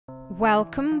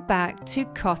Welcome back to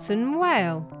Cotton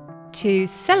Whale. To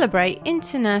celebrate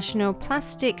International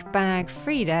Plastic Bag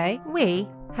Free Day, we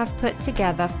have put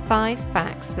together 5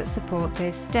 facts that support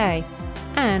this day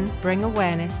and bring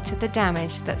awareness to the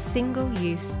damage that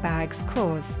single-use bags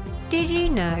cause. Did you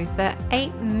know that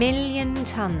 8 million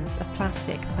tons of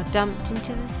plastic are dumped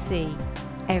into the sea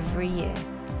every year?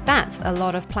 That's a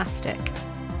lot of plastic.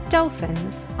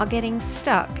 Dolphins are getting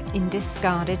stuck in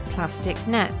discarded plastic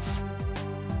nets.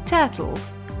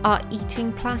 Turtles are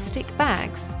eating plastic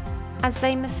bags as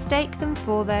they mistake them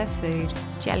for their food,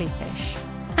 jellyfish.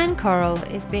 And coral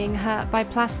is being hurt by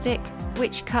plastic,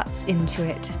 which cuts into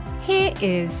it. Here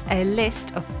is a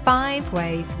list of 5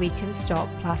 ways we can stop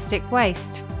plastic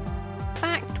waste.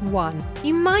 Fact 1.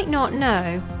 You might not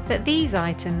know that these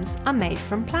items are made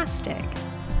from plastic.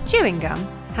 Chewing gum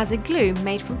has a glue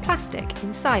made from plastic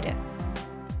inside it.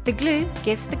 The glue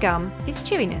gives the gum its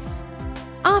chewiness.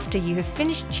 After you have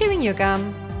finished chewing your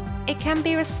gum, it can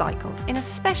be recycled in a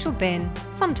special bin,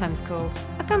 sometimes called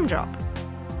a gumdrop.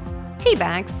 Tea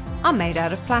bags are made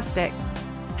out of plastic.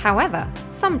 However,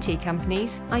 some tea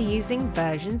companies are using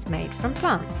versions made from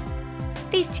plants.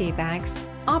 These tea bags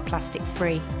are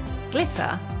plastic-free.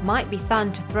 Glitter might be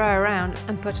fun to throw around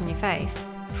and put on your face.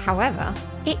 However,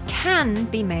 it can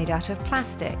be made out of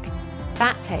plastic.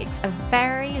 That takes a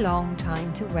very long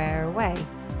time to wear away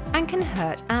and can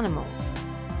hurt animals.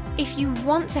 If you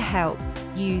want to help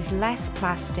use less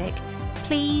plastic,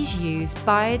 please use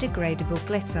biodegradable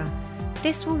glitter.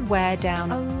 This will wear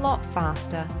down a lot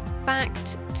faster.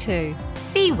 Fact 2.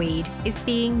 Seaweed is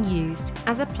being used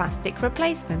as a plastic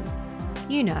replacement.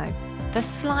 You know, the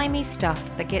slimy stuff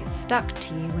that gets stuck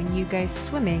to you when you go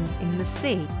swimming in the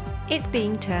sea. It's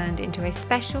being turned into a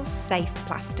special safe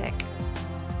plastic.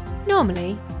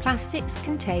 Normally, plastics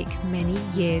can take many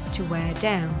years to wear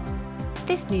down.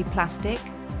 This new plastic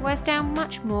wears down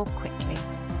much more quickly.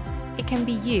 It can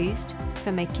be used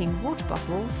for making water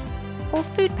bottles or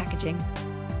food packaging.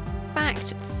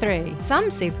 Fact 3. Some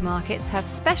supermarkets have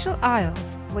special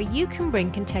aisles where you can bring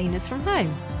containers from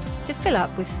home to fill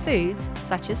up with foods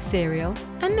such as cereal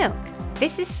and milk.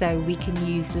 This is so we can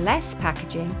use less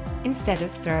packaging instead of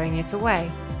throwing it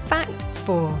away. Fact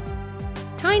 4.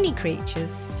 Tiny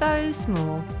creatures so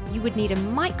small you would need a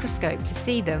microscope to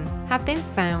see them have been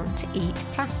found to eat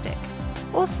plastic.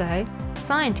 Also,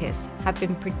 scientists have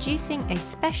been producing a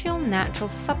special natural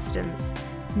substance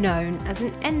known as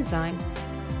an enzyme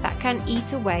that can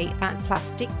eat away at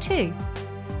plastic too.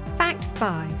 Fact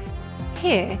 5.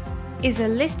 Here is a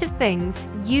list of things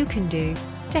you can do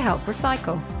to help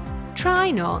recycle. Try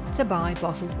not to buy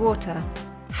bottled water.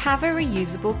 Have a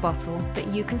reusable bottle that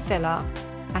you can fill up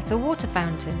at a water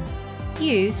fountain.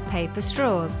 Use paper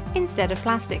straws instead of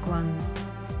plastic ones.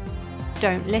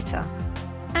 Don't litter.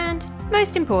 And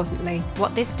most importantly,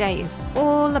 what this day is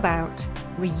all about,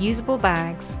 reusable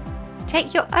bags.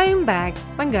 Take your own bag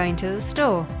when going to the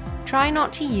store. Try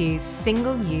not to use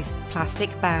single-use plastic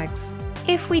bags.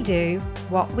 If we do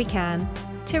what we can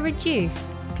to reduce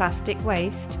plastic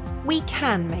waste, we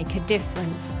can make a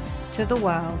difference to the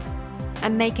world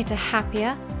and make it a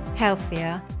happier,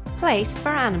 healthier place for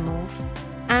animals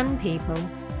and people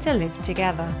to live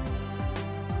together.